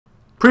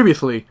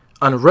Previously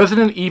on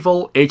Resident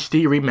Evil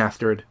HD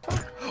Remastered.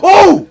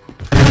 Oh!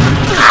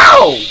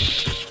 Ow!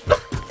 The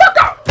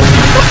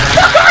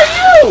fuck are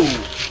you?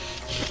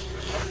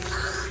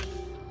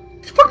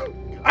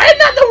 Fucking, I did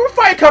not know we're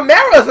fighting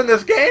chimeras in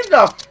this game.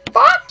 The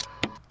fuck?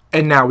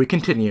 And now we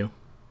continue.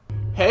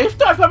 Hey,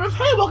 S.T.A.R.S members.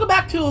 Hey, welcome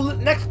back to the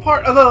next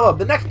part of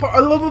the next part.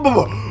 I'm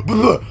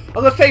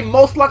gonna say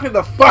most likely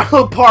the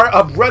final part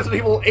of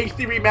Resident Evil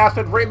HD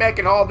Remastered, Remake,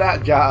 and all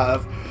that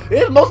jazz.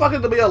 It is most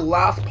likely to be the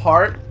last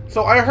part.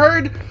 So I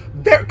heard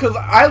there, because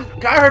I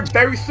heard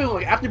very soon,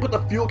 like after you put the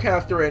fuel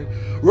canister in,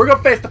 we're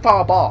gonna face the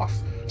final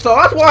boss. So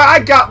that's why I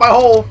got my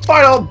whole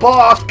final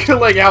boss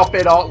killing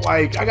outfit all.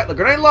 Like I got the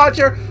grenade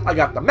launcher, I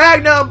got the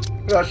magnum,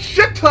 a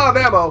shit ton of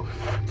ammo.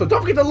 So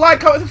don't forget to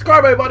like, comment,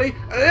 subscribe, everybody.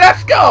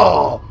 Let's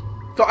go.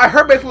 So I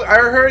heard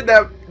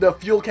that the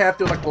fuel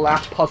canister is like the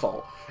last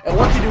puzzle, and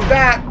once you do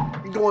that,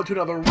 you go into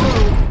another room,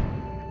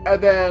 and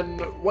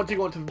then once you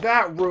go into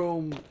that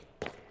room,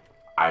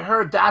 I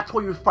heard that's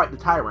where you fight the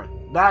Tyrant.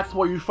 That's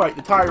where you fight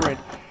the Tyrant,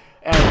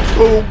 and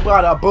boom,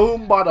 bada,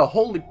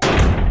 holy,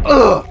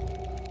 ugh!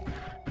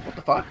 What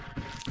the fuck?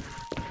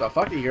 The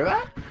fuck? Did you hear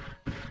that?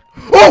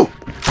 Oh!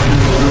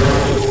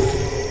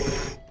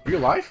 Are you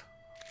alive?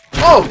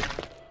 Oh!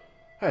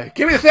 Hey,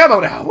 give me this ammo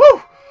now!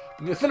 Woo!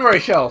 Incendiary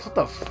shells. What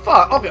the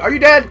fuck? Okay, are you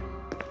dead?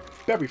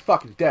 Better be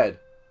fucking dead,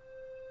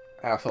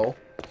 asshole.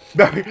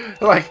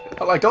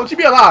 like, don't you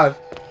be alive?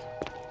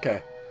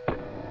 Okay.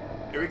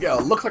 Here we go.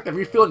 Looks like the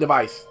refueling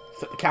device.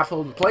 Set the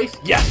capsule in place.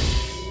 Yes.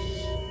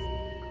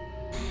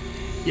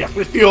 Yes,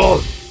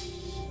 refuel.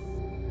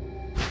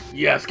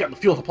 Yes, get the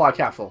fuel supply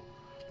capsule.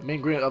 The main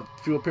ingredient of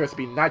the fuel appears to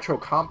be nitro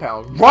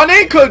compound.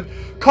 Running could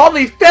cause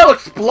a fatal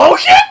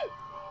explosion?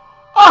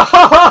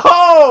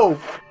 Oh!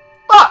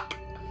 Fuck!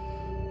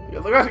 I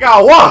guess I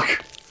gotta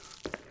walk!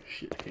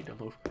 Shit, okay, don't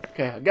move.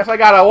 Okay, I guess I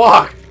gotta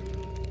walk.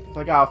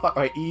 I gotta fuck.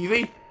 Wait,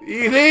 easy?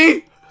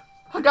 Easy?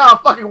 I gotta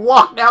fucking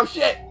walk now,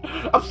 shit!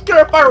 I'm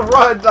scared if I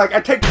run, like, I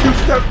take 2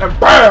 steps and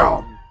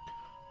BAM!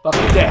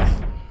 Fucking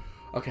death.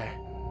 Okay,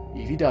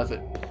 easy does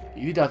it.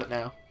 Easy does it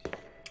now.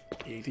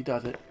 Easy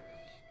does it.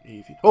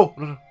 Easy. Oh,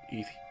 no.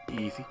 Easy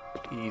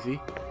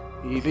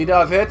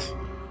does it.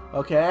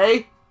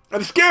 Okay.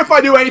 I'm scared if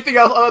I do anything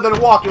else other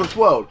than walk and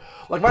explode.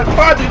 Like, if I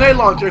fire the grenade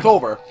launcher, it's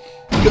over.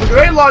 Because the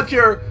grenade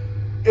launcher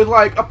is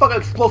like a fucking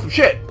explosive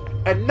shit.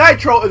 And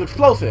nitro is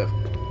explosive.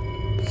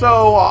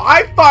 So,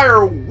 I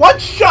fire 1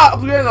 shot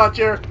of the grenade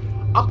launcher,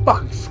 I'm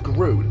fucking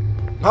screwed.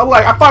 I'm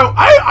like,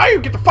 I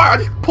get the fire, I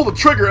just pull the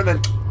trigger and then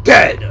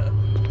dead.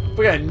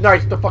 Forget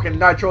nice the fucking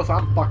nitro, so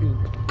I'm fucking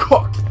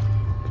cooked.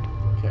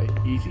 Okay,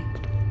 easy.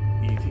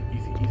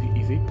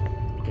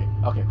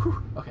 Okay,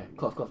 whew. Okay,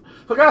 close.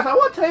 So guys, I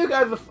want to tell you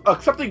guys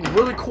something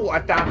really cool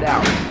I found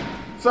out.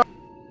 So,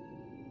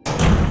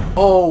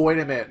 oh, wait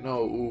a minute,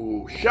 no,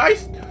 ooh,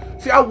 shice.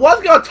 See, I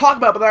was gonna talk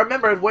about it, but I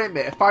remembered, wait a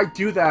minute, if I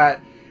do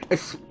that, it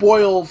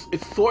spoils,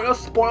 it sort of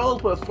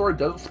spoils, but it sort of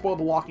doesn't spoil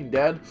The Walking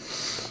Dead.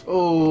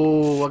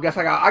 Oh, I guess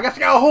I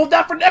gotta hold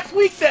that for next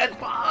week then.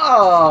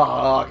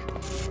 Fuck.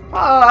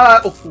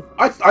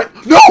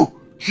 No!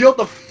 Jill,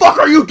 the fuck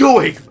are you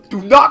doing?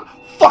 Do not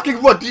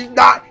fucking run. Do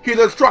not hear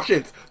the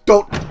instructions.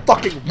 Don't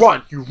fucking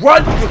run. You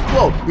run, you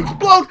explode. You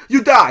explode,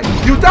 you die.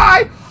 You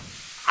die,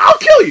 I'll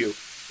kill you.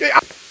 Yeah,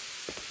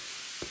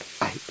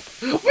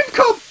 we've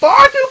come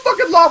far too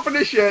fucking long for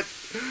this shit.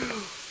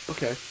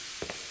 Okay.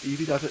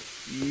 Easy does it.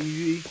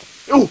 Easy.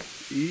 Oh!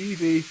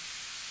 Easy.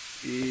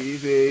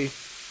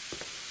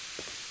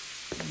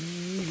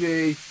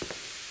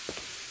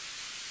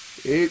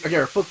 Okay,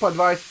 our flip spot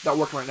device not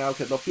working right now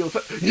because no fuel.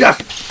 Yes!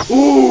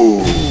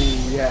 Ooh!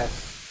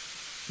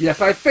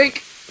 Yes, I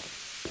think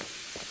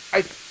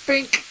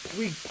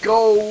we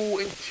go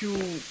into.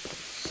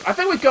 I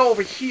think we go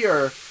over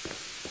here.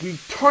 We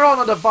turn on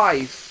the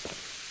device.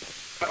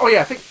 Oh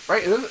yeah, I think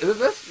right. Is it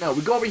this? No,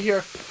 we go over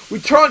here. We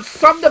turn on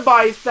some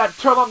device that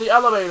turns on the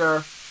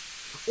elevator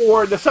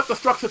or the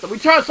self-destruct system. We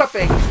turn on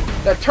something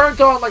that turns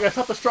on like a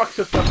self-destruct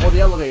system or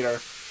the elevator.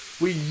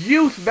 We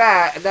use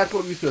that, and that's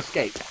what we use to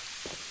escape.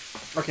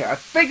 Okay, I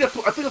think that's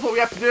what we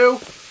have to do.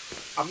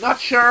 I'm not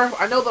sure.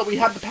 I know that we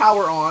have the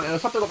power on, and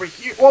there's something over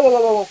here.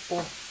 Whoa.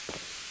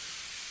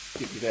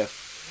 Give me this.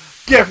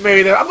 Give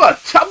me this. I'm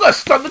gonna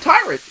stun the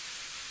Tyrant.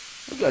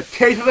 I'm gonna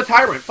taser the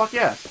Tyrant. Fuck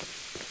yes.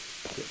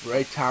 Get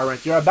ready,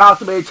 Tyrant. You're about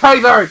to be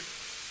tasered.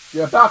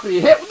 You're about to be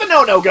hit with the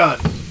no-no gun.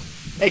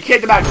 Hey,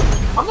 kid, the magnum.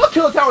 I'm gonna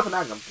kill the Tyrant with the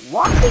magnum.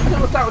 Watch me kill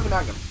the Tyrant with the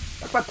magnum.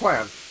 That's my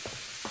plan.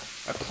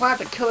 I plan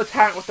to kill the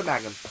Tyrant with the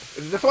magnum. Is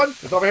it this one?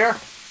 It's over here.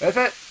 Is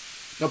it?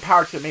 No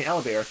power to the main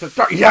elevator. So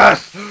start.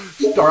 Yes!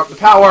 Start up the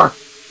power.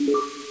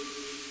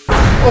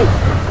 Oh!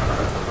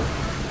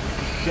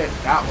 Shit,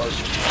 that was.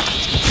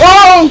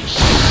 Oh!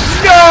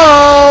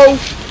 No!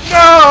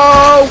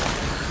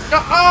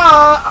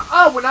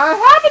 We're not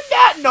having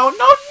that! No!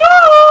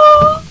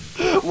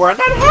 We're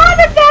not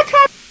having that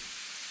kind.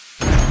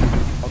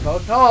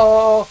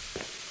 No!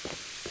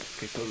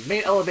 Okay, so the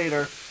main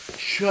elevator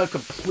should have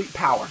complete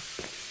power.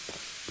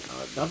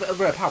 Now the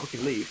elevator has power, we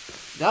can leave.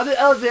 Now the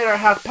elevator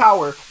has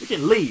power, we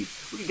can leave.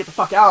 We can get the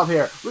fuck out of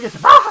here. We can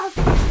survive.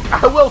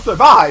 I will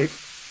survive.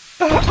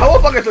 I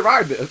will fucking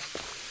survive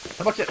this.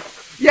 How much it?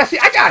 Yeah, see,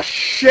 I got a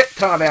shit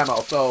ton of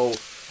ammo, so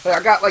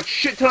I got like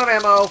shit ton of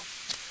ammo.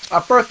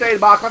 A first aid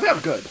box. I think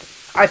I'm good.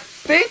 I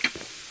think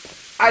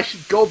I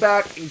should go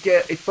back and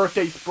get a first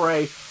aid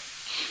spray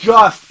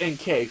just in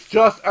case,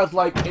 just as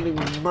like an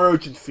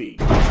emergency.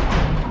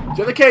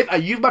 Just in case I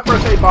use my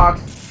first aid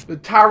box, the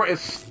Tyrant is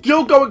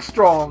still going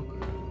strong,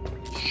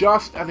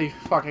 just as a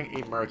fucking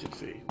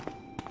emergency.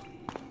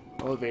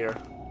 Elevator.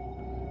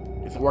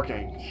 It's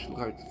working. Looks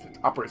like it's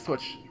operate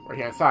switch right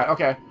here inside.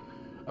 Okay.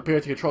 Up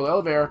here to control the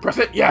elevator. Press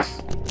it.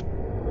 Yes.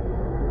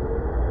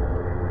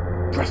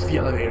 Press the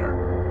elevator.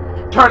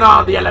 Turn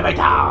on the elevator.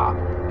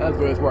 The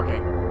elevator is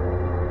working.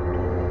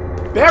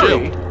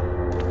 Barry.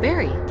 Jill.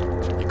 Barry.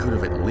 You could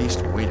have at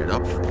least waited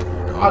up for me. You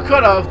know? I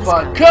could have,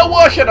 but could,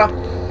 woulda, shoulda.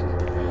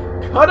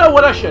 Coulda,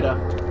 woulda, shoulda.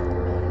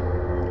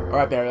 All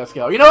right, Barry. Let's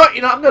go. You know what?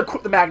 You know I'm gonna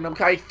quit the Magnum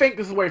because I think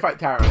this is where we fight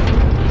the Tyrant.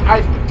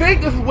 I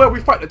think this is where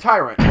we fight the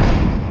Tyrant.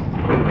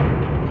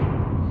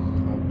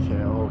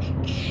 Okay, oh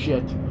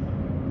shit.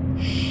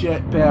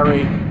 Shit,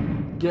 Barry.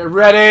 Get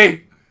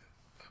ready!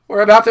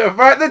 We're about to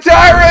fight the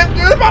Tyrant!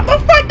 We're about to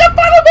fight the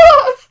final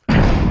boss!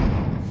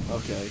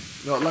 Okay,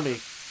 no, let me...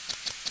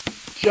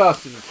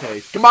 Just in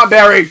case. Come on,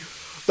 Barry!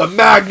 The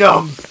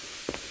Magnums!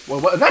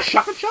 What is that,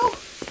 shotgun shell?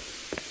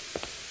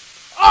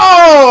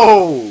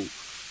 Oh!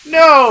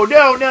 No,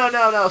 no, no,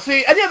 no, no.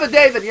 See, any other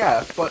day, then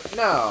yes, but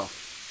no.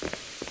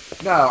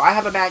 No, I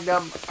have a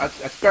Magnum.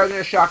 It's better than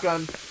a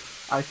shotgun.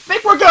 I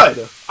think we're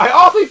good. I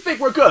honestly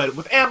think we're good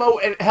with ammo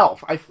and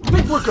health. I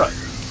think we're good.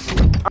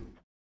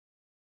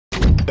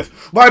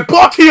 My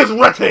body is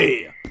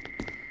ready.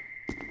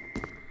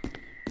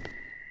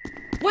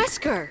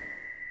 Wesker!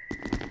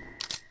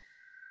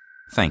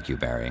 Thank you,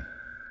 Barry.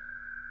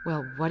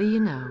 Well, what do you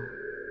know?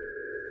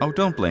 Oh,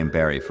 don't blame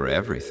Barry for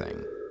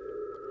everything.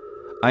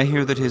 I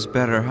hear that his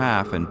better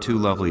half and 2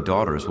 lovely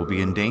daughters will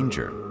be in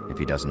danger if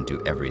he doesn't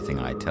do everything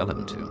I tell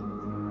him to.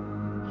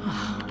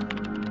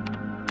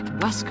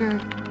 Wesker,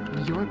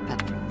 you're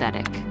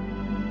pathetic.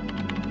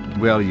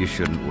 Well, you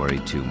shouldn't worry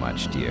too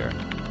much, dear.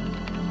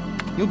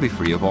 You'll be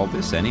free of all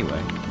this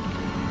anyway.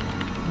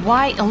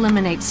 Why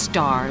eliminate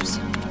stars?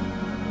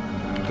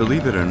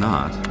 Believe it or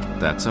not,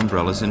 that's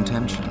Umbrella's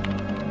intention.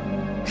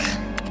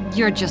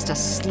 You're just a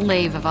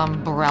slave of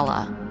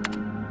Umbrella.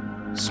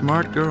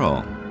 Smart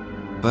girl,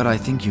 but I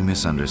think you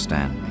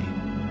misunderstand me.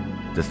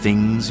 The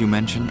things you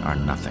mentioned are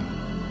nothing.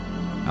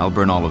 I'll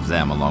burn all of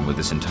them along with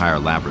this entire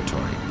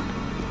laboratory.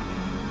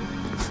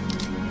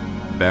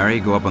 Barry,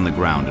 go up on the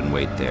ground and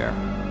wait there.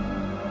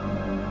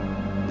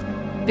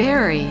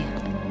 Barry.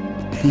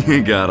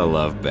 You gotta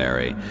love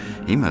Barry.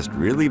 He must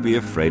really be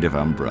afraid of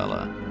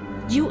Umbrella.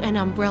 You and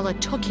Umbrella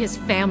took his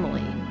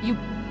family, you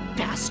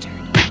bastard.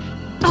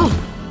 Oh!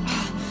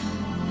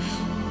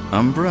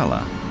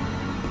 Umbrella?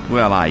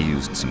 Well, I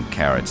used some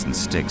carrots and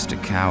sticks to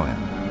cow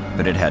him,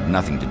 but it had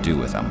nothing to do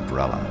with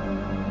Umbrella.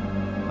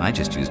 I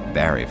just used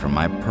Barry for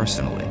my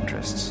personal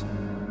interests.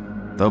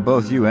 Though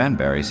both you and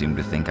Barry seem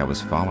to think I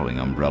was following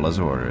Umbrella's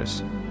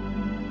orders.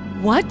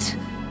 What?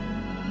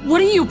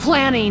 What are you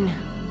planning?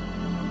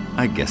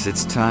 I guess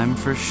it's time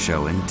for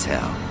show and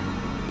tell.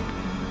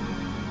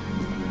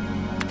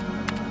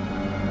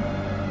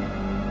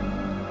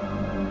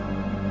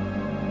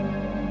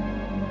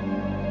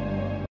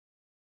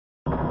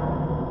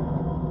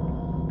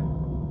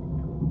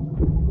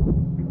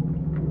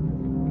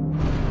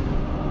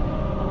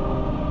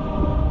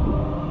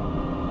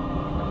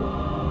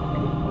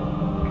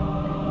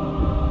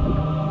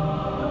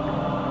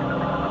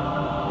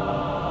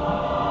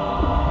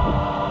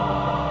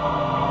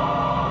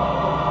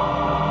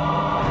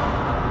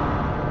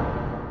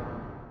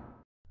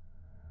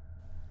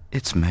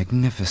 It's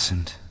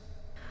magnificent.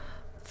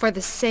 For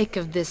the sake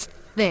of this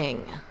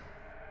thing.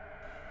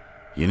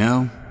 You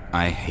know,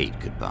 I hate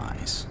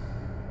goodbyes.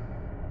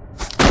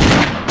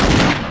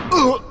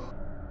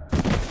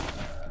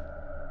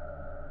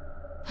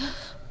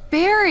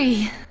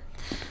 Barry!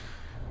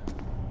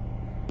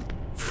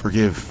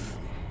 Forgive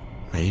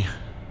me.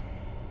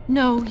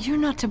 No, you're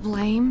not to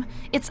blame.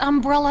 It's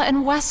Umbrella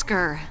and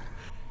Wesker.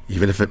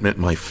 Even if it meant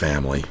my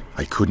family,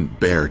 I couldn't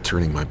bear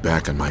turning my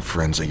back on my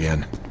friends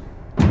again.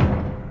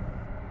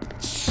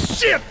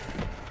 Shit!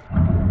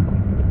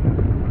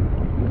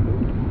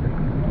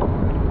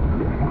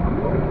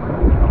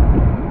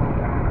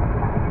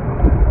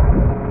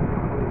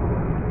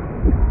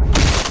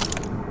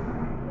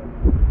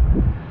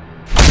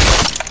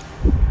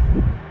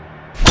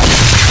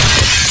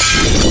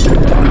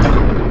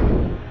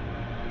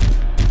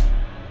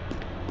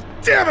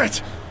 Damn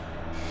it!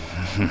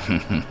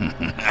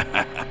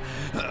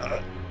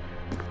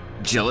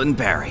 Jill and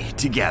Barry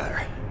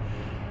together.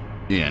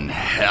 In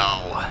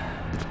hell.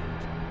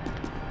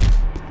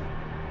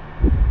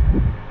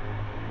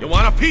 You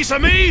want a piece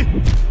of me?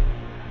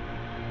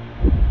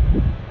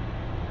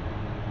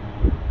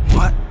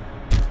 What?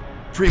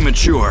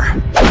 Premature.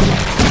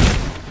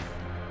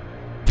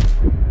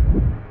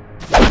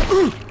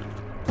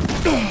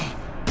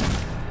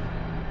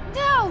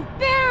 No,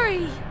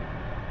 Barry!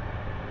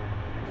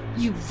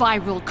 You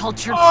viral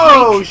culture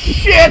Oh freak.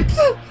 shit!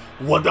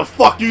 What the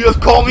fuck do you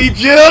just call me,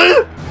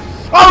 Jill?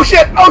 Oh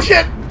shit! Oh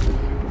shit!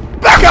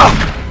 Back up!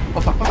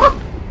 Oh fuck! Oh,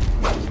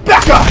 fuck.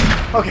 Back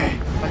up! Okay.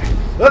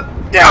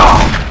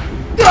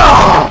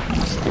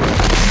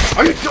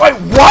 Are you doing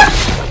what?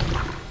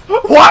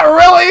 What,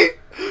 really?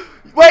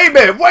 Wait a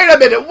minute! Wait a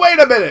minute! Wait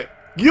a minute!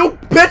 You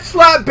bitch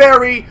slap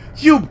Barry!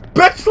 You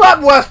bitch slap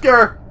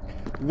Wesker!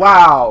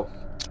 Wow.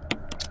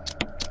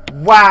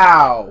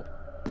 Wow.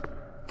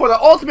 For the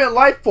ultimate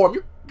life form,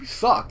 you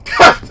suck.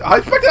 I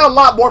expected a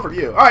lot more from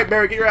you. Alright,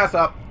 Barry, get your ass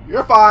up.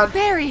 You're fine.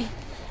 Barry!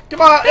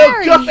 Come on,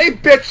 Barry! it's just a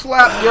bitch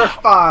slap. You're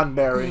fine,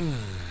 Barry.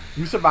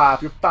 You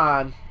survived. You're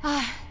fine.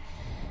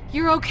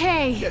 You're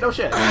okay. Yeah, no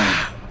shit.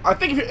 I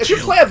think if you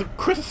play as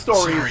Chris'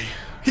 story, Sorry.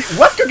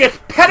 Wesker gets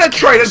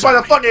penetrated by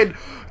the fucking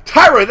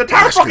Tyrant. The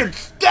Tyrant fucking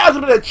stabs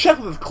him in the chest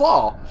with his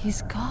claw.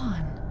 He's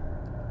gone.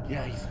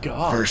 Yeah, he's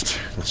gone. First,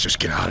 let's just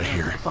get out of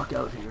here. Fuck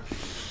out of here.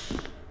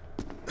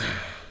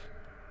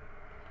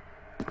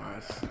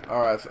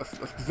 Alright, let's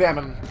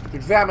examine. Let's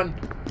examine.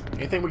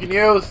 Anything we can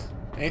use?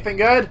 Anything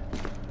good?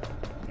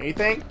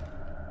 Anything?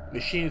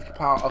 Machines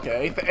compile.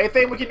 Okay,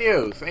 anything we can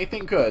use?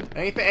 Anything good?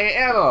 Anything? Any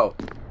ammo?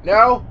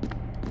 No?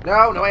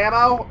 No? No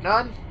ammo?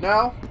 None?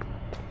 No?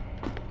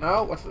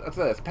 No? What's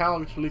this? Panel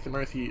which release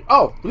emergency.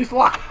 Oh! Release the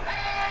lock!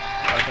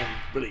 Everything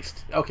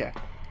released. Okay.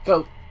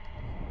 So.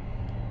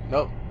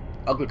 Nope.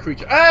 Ugly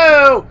creature.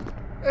 Oh!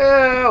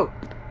 Oh!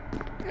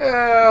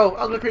 Oh!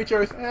 Ugly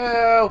creatures.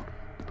 Oh!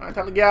 Alright,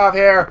 time to get out of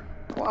here.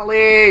 I wanna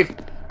leave.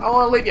 I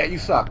wanna leave. Yeah, you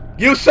suck.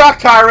 You suck,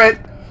 Tyrant!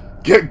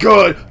 Get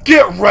good!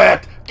 Get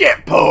wrecked!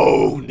 Get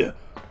pwned!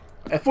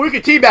 If we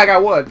could teabag, I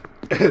would.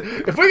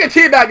 If we could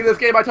teabag in this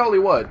game, I totally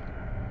would.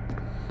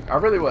 I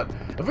really would.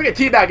 If we could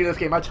teabag in this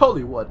game, I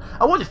totally would.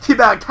 I would just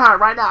teabag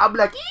Tyrant right now. I'd be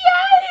like,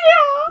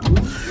 yeah!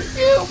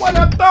 You would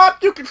have thought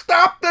you could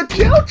stop the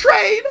chill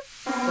train!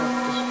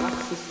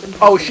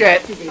 Oh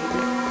shit.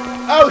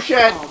 Oh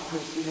shit.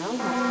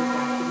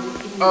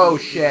 Oh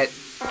shit.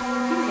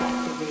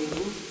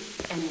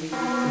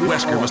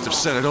 Wesker must have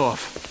set it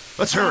off.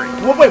 Let's hurry.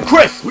 Wait,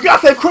 Chris! We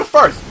gotta save Chris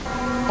first!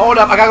 Hold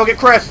up, I gotta go get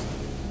Chris.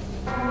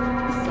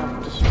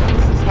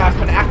 Has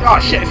been active. Oh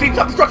shit, it seems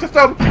self-destruct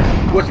system!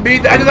 Which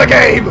means the end of the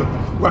game!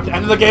 We're at the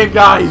end of the game,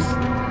 guys!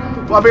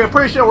 Well, I mean, I'm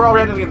pretty sure we're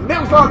already at the end of the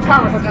game. Maybe we're on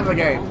Tower at the end of the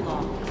game.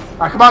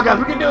 Alright, come on, guys,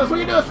 we can do this, we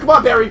can do this! Come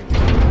on, Barry!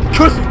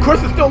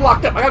 Chris is still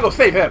locked up, I gotta go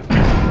save him.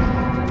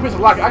 Chris is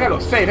locked up, I gotta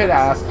go save his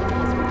ass.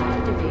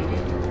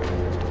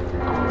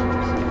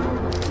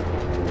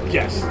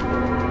 Yes.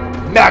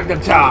 Magnum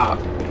Tom!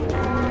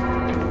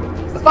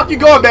 The fuck you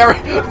going, Barry?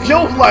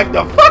 Jill's like,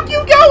 the fuck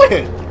you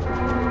going?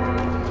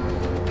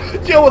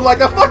 Jill was like,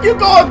 the fuck you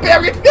going,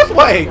 Barry? It's this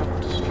way!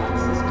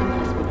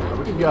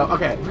 We can go,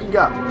 okay, we can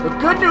go. The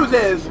good news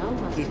is,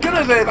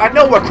 I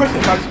know where Chris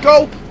is. I just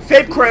go,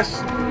 save Chris,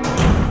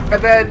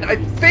 and then I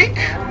think...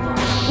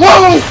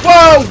 Whoa!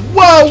 Whoa!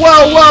 Whoa!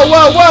 Whoa! Whoa!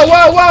 Whoa! Whoa!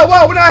 Whoa! Whoa!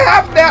 Whoa! When I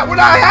have that! When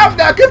I have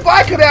that!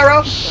 Goodbye,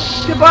 Camara!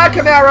 Goodbye,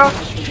 Camara!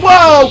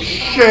 Whoa!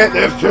 Shit,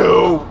 there's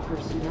two!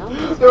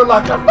 They're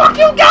like, the fuck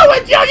you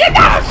going, Jill? You're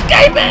not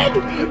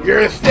escaping!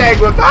 You're staying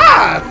with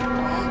us!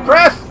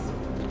 Chris!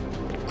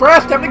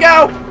 Chris, time to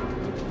go!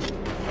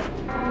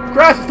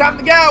 Chris, it's time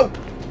to go!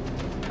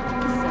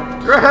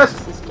 Chris!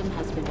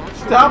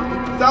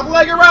 Stop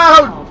legging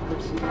around!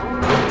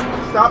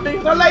 Stop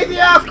being so lazy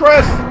ass,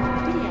 Chris!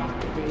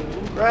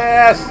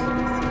 Chris!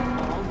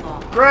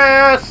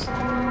 Chris!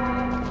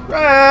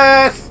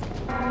 Chris!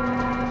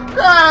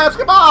 Chris,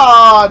 come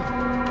on!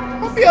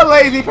 Don't be a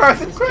lazy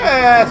person,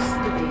 Chris!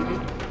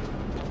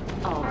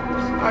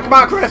 Alright, come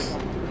on, Chris!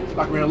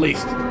 Lock me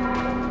released.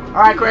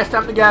 Alright, Chris,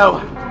 time to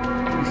go.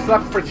 You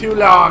slept for too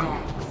long.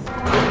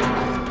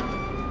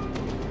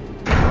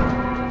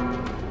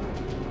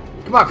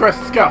 Come on, Chris,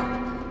 let's go.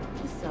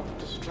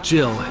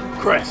 Jill.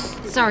 Chris.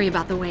 Sorry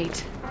about the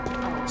wait.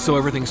 So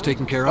everything's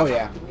taken care Oh, of?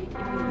 yeah.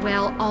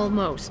 Well,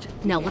 almost.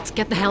 Now let's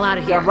get the hell out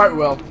of here. Damn right,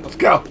 Will. Let's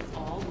go.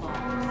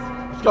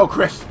 Let's go,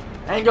 Chris.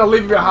 I ain't gonna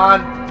leave you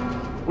behind.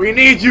 We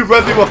need you,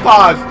 Resident Evil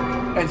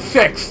 5 and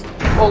 6.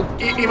 Well,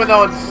 even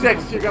though in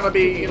 6 you're gonna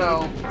be, you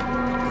know,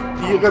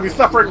 you're gonna be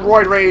suffering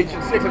roid rage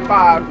in 6 and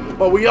 5,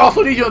 but we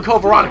also need you in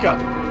Code Veronica,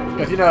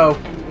 because, you know,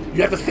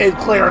 you have to save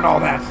Claire and all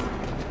that.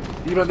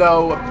 Even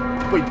though,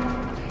 wait,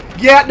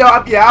 yeah, no,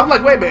 I'm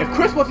like, wait a minute, if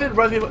Chris wasn't in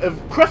Resident Evil,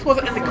 if Chris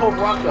wasn't in the Code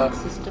Veronica,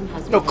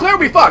 no, Claire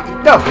would be fucked.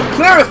 No,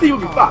 Claire and Steve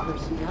would be fucked.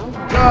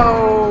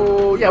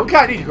 So, yeah, we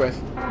kinda need you, Chris.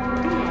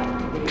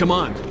 Come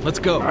on, let's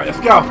go. Alright, let's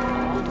go.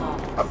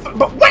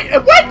 But wait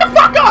the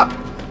fuck up!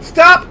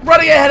 Stop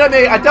running ahead of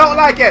me! I don't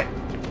like it!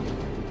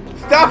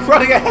 Stop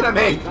running ahead of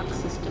me!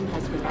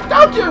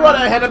 Don't you run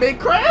ahead of me,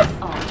 Chris!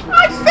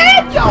 I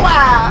saved your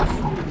ass!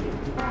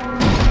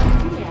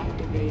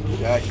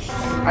 Okay.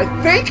 I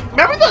think,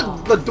 remember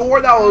the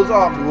door that was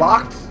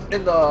locked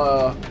in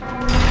the...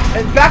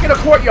 and back in the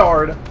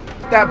courtyard?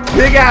 That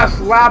big ass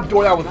lab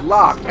door that was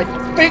locked. I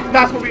think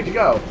that's where we need to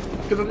go.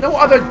 Because there's no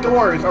other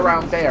doors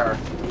around there.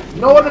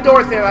 No other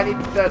doors there I need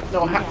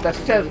that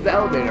says the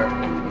elevator.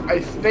 I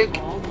think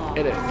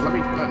it is.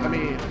 Let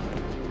me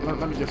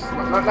let me just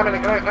let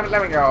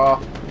me go.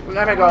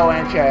 Let me go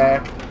and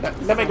check.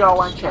 Let me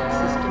go and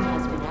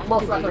check.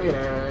 Most likely it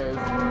is.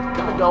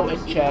 Let me go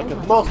and check.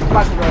 Most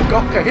likely we're gonna go.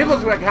 Okay, here's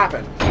what's gonna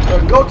happen. We're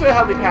gonna go to the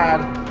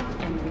helipad,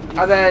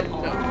 and then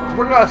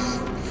we're gonna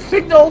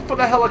signal for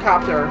the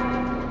helicopter,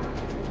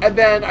 and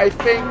then I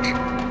think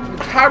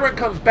the Tyrant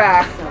comes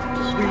back.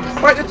 We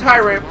fight the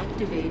Tyrant.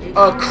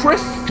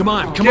 Chris. Come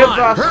on,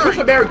 Chris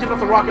and Mary gives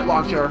us a rocket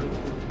launcher.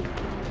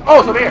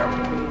 Oh, so there.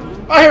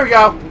 Oh, here we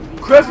go.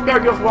 Chris and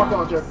Mary gives us a rocket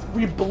launcher.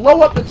 We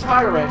blow up the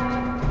Tyrant.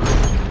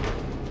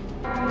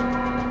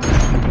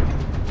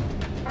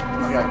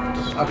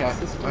 Okay.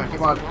 Alright,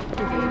 come on.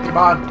 Come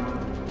on.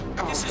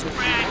 This is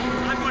Brad.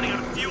 I'm running out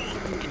of fuel.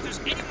 If there's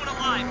anyone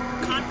alive,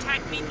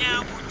 contact me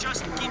now or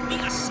just give me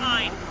a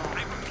sign.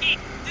 I repeat,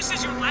 this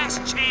is your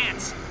last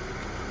chance.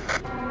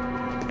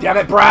 Damn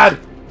it, Brad!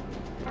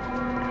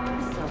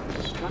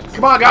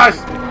 Come on, guys!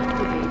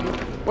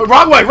 Wait,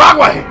 wrong way!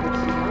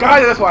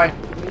 Guys, this way!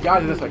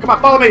 Come on,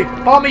 follow me!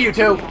 Follow me, you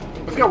two!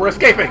 Let's go, we're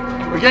escaping!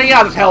 We're getting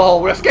out of this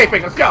hellhole, we're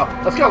escaping! Let's go!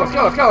 Come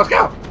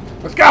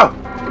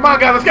on,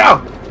 guys, let's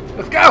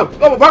go!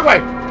 Oh, wrong way!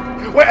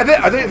 Wait,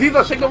 are these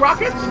the signal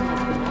rockets?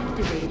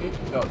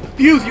 No, the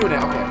fuse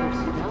unit, okay. I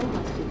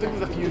think it's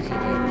the fuse unit.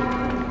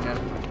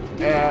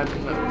 And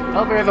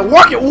elevator's a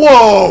working!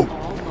 Whoa!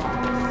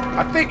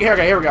 I think,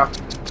 here we go.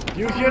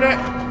 Fuse unit.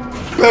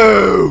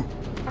 Boo!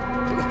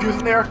 Put the fuse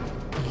in there.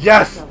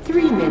 Yes!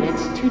 3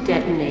 minutes to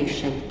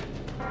detonation.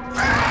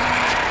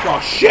 Oh,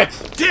 shit!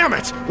 Damn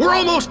it! We're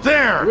almost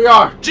there! Here we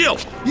are! Jill,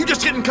 you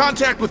just get in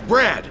contact with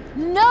Brad.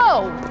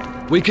 No!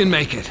 We can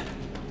make it.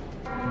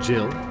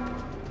 Jill,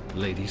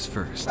 ladies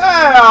first.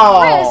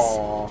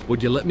 Oh!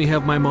 Would you let me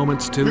have my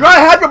moments too? You're gonna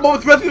have your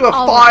moments with you at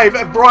 5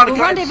 and Veronica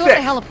We'll at rendezvous 6.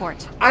 at the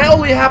heliport. I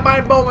only have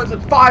my moments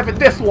at 5 at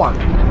this one.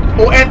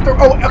 Oh, and 3.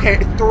 Oh, okay,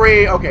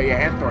 3. Okay,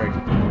 yeah, and 3.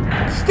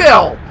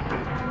 Still.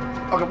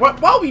 Okay,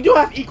 well, we do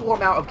have equal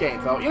amount of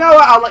games, though. You know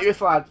what? I'll let you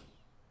slide.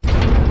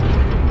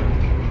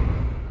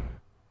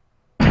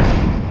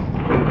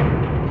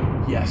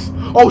 Yes.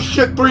 Oh,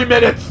 shit, 3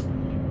 minutes.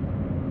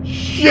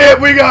 Shit,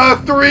 we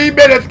got 3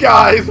 minutes,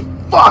 guys.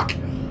 Fuck.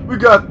 We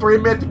got 3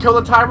 minutes to kill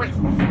the Tyrant.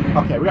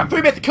 Okay, we got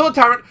 3 minutes to kill the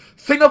Tyrant,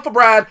 signal for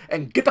Brad,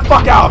 and get the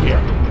fuck out of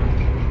here.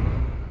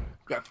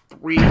 We got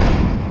 3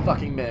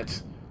 fucking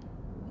minutes.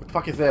 What the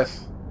fuck is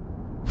this?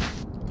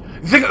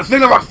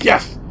 Signal rockets,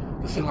 yes!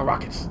 The signal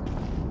rockets.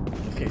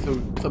 Okay, so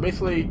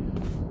basically,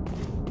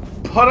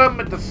 put them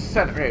at the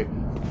center. Okay,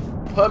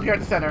 put them here at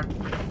the center.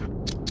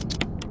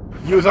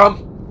 Use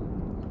them.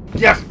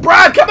 Yes,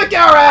 Brad, come and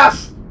get our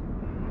ass!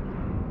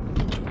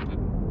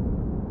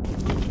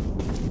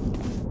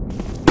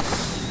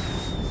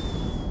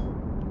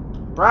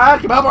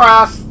 Brad, come help our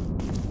ass!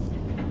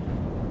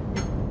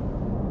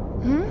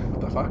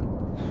 What the fuck?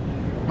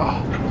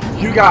 Oh,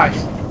 you guys!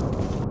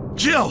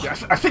 Jill!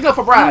 Yes, I signal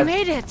for Brad! You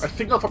made it! I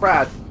signal for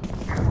Brad.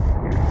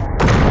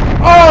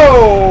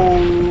 Oh!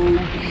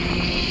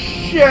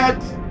 Shit!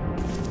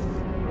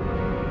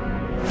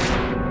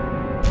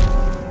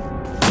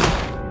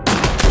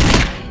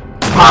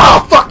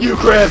 Oh, fuck you,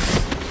 Chris!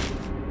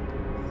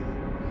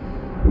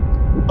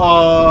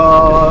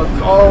 Oh,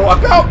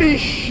 about me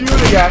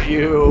shooting at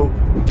you!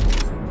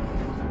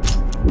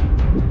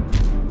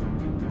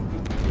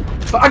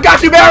 I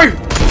got you, Barry!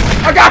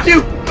 I got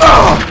you!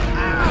 Oh!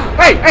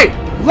 Hey!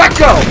 Let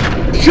go!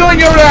 Chilling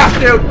your ass,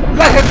 dude!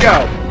 Let him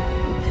go!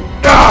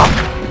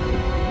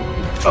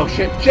 Oh,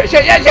 shit!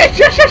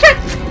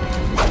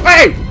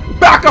 Hey!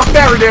 Back off,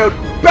 Barry, dude!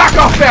 Back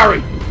off,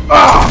 Barry!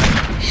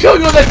 Shoot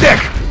you in the dick!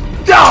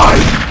 Die!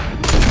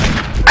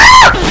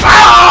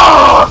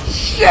 Oh,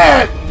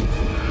 shit!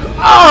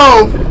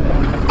 Oh,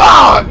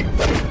 fuck!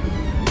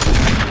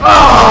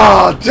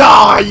 Oh,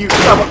 die, you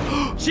son of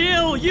a...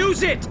 Jill,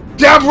 use it!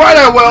 Damn right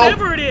I will!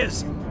 Whatever it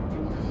is!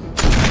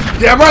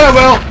 Damn right I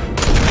will!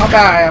 How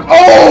bad I am.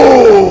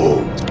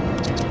 Oh!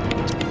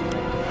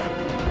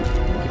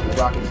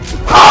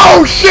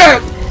 Oh,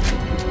 shit!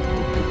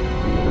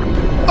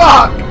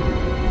 Fuck!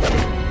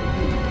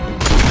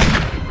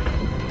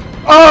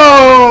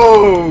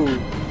 Oh!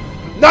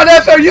 Not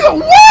necessary. You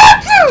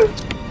what?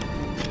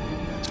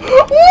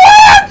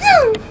 What?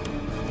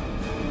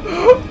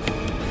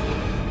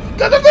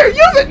 Not necessary.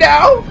 Use it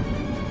now.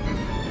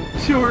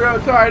 Two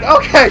outside.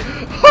 Okay.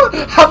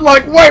 I'm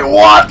like, wait,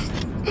 what?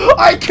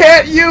 I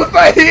can't use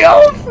the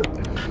heals.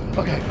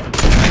 Okay.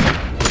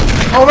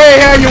 Over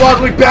here, you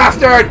ugly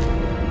bastard.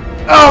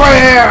 Over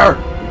here.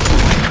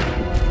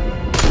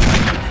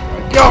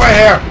 Get over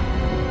here.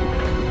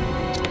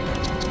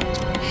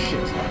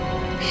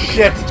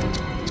 Shit.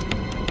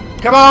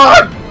 Come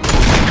on!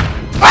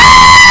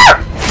 Ah!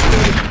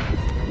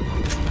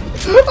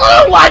 I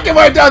don't like it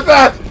when it does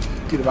that!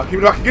 Get the rockets,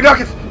 get the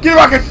rockets, get the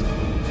rockets!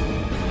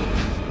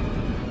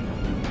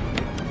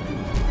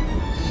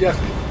 Yes.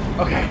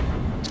 Okay.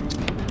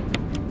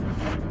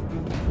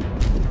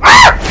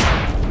 Ah!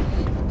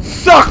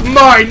 Suck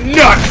my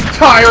nuts,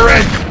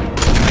 Tyrant!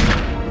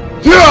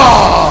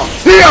 Yeah!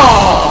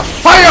 Yeah!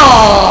 Hiya!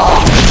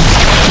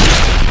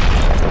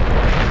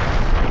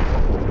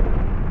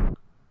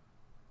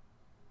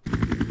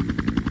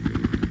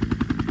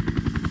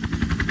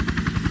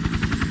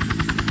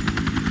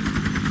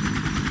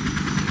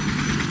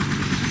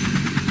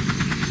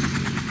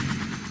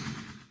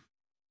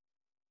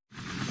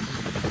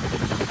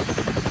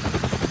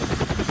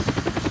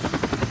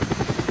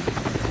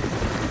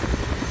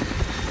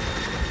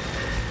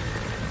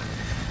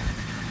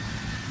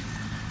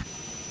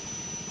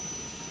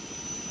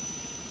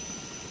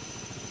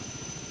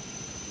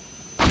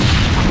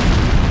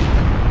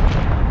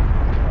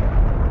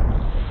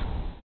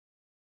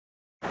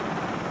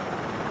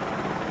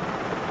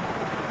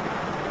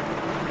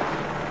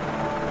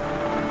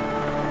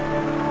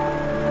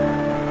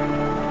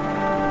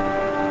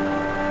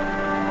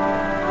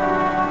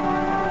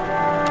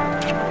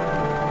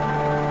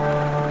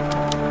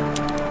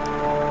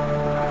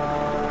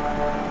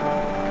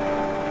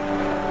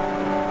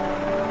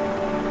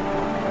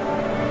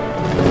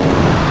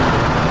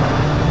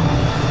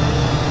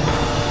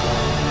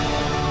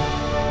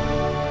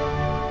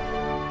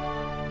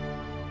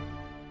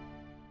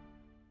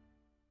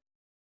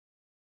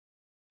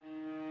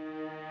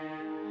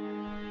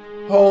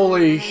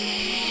 Holy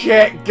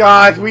shit,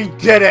 guys, we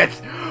did it!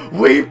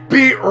 We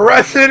beat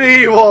Resident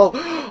Evil!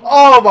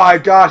 Oh my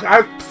gosh,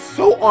 I'm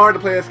so honored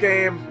to play this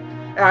game.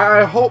 And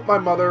I hope my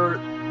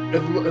mother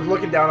is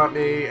looking down at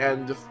me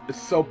and just is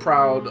so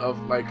proud of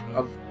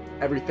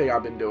everything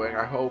I've been doing.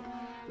 I hope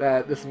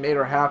that this made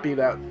her happy,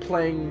 that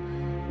playing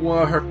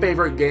one of her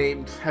favorite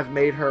games has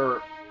made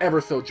her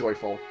ever so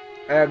joyful.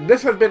 And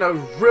this has been a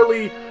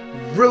really,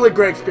 really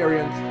great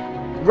experience.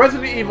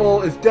 Resident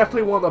Evil is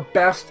definitely one of the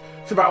best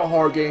survival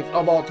horror games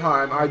of all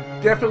time. I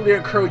definitely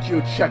encourage you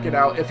to check it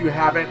out if you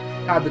haven't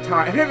had the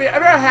time. If you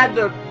ever had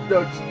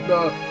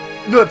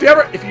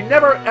if you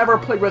never ever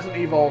played Resident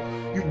Evil,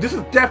 this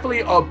is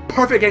definitely a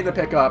perfect game to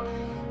pick up.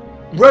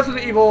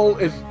 Resident Evil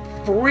is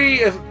free.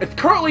 It's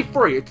currently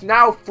free. It's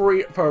now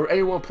free for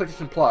anyone with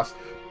PlayStation Plus.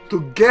 So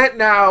get it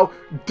now.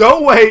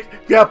 Don't wait.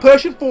 If you have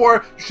PlayStation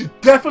 4, you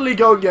should definitely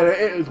go and get it.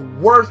 It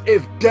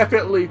is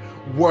definitely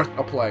worth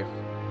a play.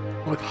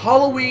 With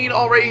Halloween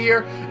already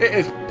here, it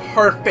is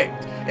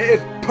perfect. It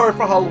is perfect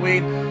for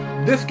Halloween.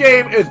 This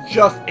game is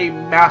just a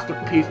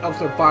masterpiece of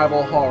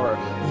survival horror.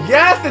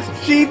 Yes, it's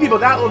cheesy, but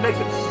that what makes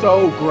it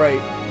so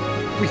great.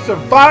 We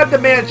survived the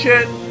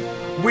mansion.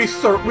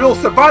 We'll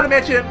survive the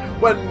mansion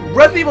when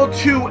Resident Evil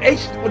 2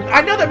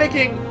 I know they're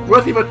making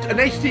Resident Evil an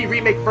HD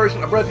remake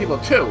version of Resident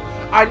Evil 2.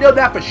 I know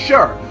that for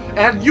sure.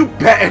 And you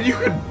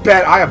can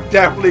bet I am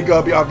definitely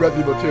gonna be on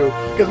Resident Evil 2.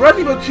 Because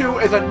Resident Evil 2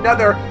 is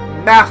another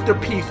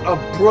masterpiece of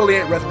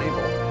brilliant Resident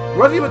Evil.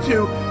 Resident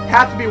Evil 2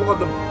 has to be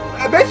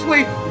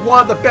basically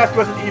one of the best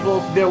Resident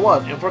Evils there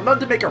was. And for them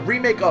to make a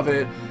remake of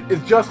it is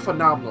just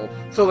phenomenal.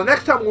 So the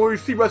next time when we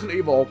see Resident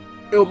Evil,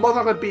 it will most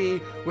likely be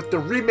with the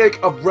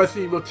remake of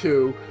Resident Evil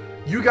 2.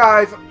 You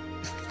guys,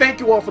 thank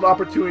you all for the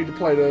opportunity to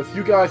play this.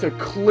 You guys are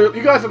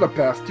the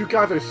best. You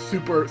guys are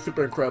super,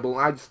 super incredible.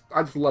 I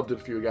just loved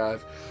it for you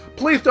guys.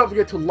 Please don't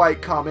forget to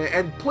like, comment,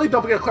 and please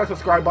don't forget to click the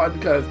subscribe button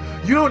because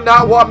you do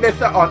not want to miss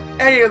out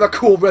on any of the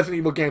cool Resident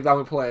Evil games I've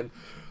been playing.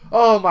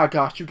 Oh my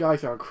gosh, you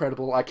guys are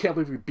incredible. I can't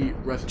believe we beat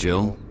Resident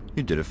Evil. Jill,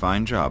 you did a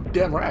fine job.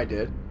 Damn right I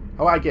did.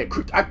 How I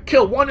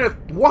killed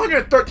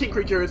 113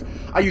 creatures.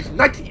 I used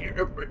 19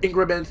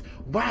 increments.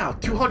 Wow,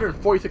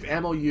 246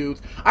 ammo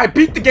used. I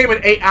beat the game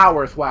in 8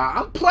 hours.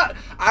 Wow,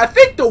 I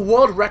think the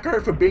world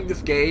record for beating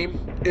this game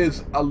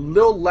is a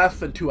little less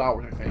than 2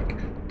 hours.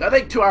 I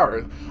think 2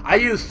 hours. I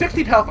used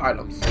 16 health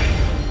items.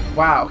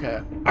 Wow.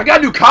 Okay. I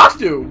got a new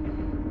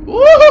costume.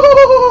 Ooh.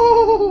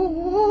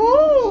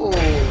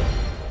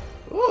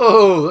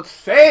 Ooh. Let's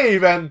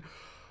save and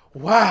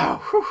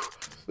wow. Whew.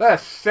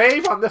 Let's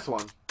save on this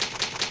one.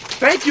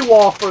 Thank you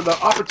all for the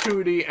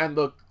opportunity and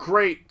the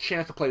great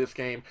chance to play this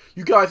game.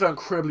 You guys are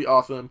incredibly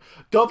awesome.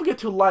 Don't forget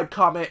to like,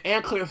 comment,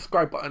 and click the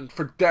subscribe button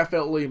for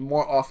definitely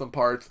more awesome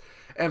parts.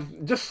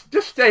 And just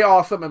stay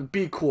awesome and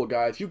be cool,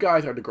 guys. You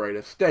guys are the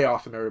greatest. Stay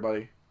awesome,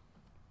 everybody.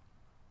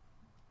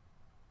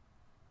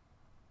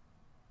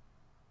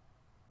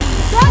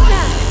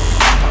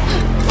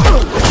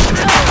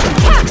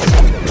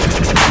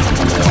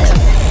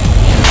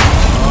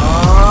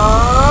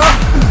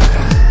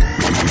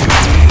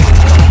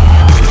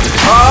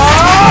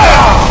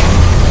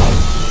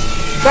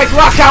 Thanks a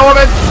lot,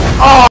 Catwoman! Oh!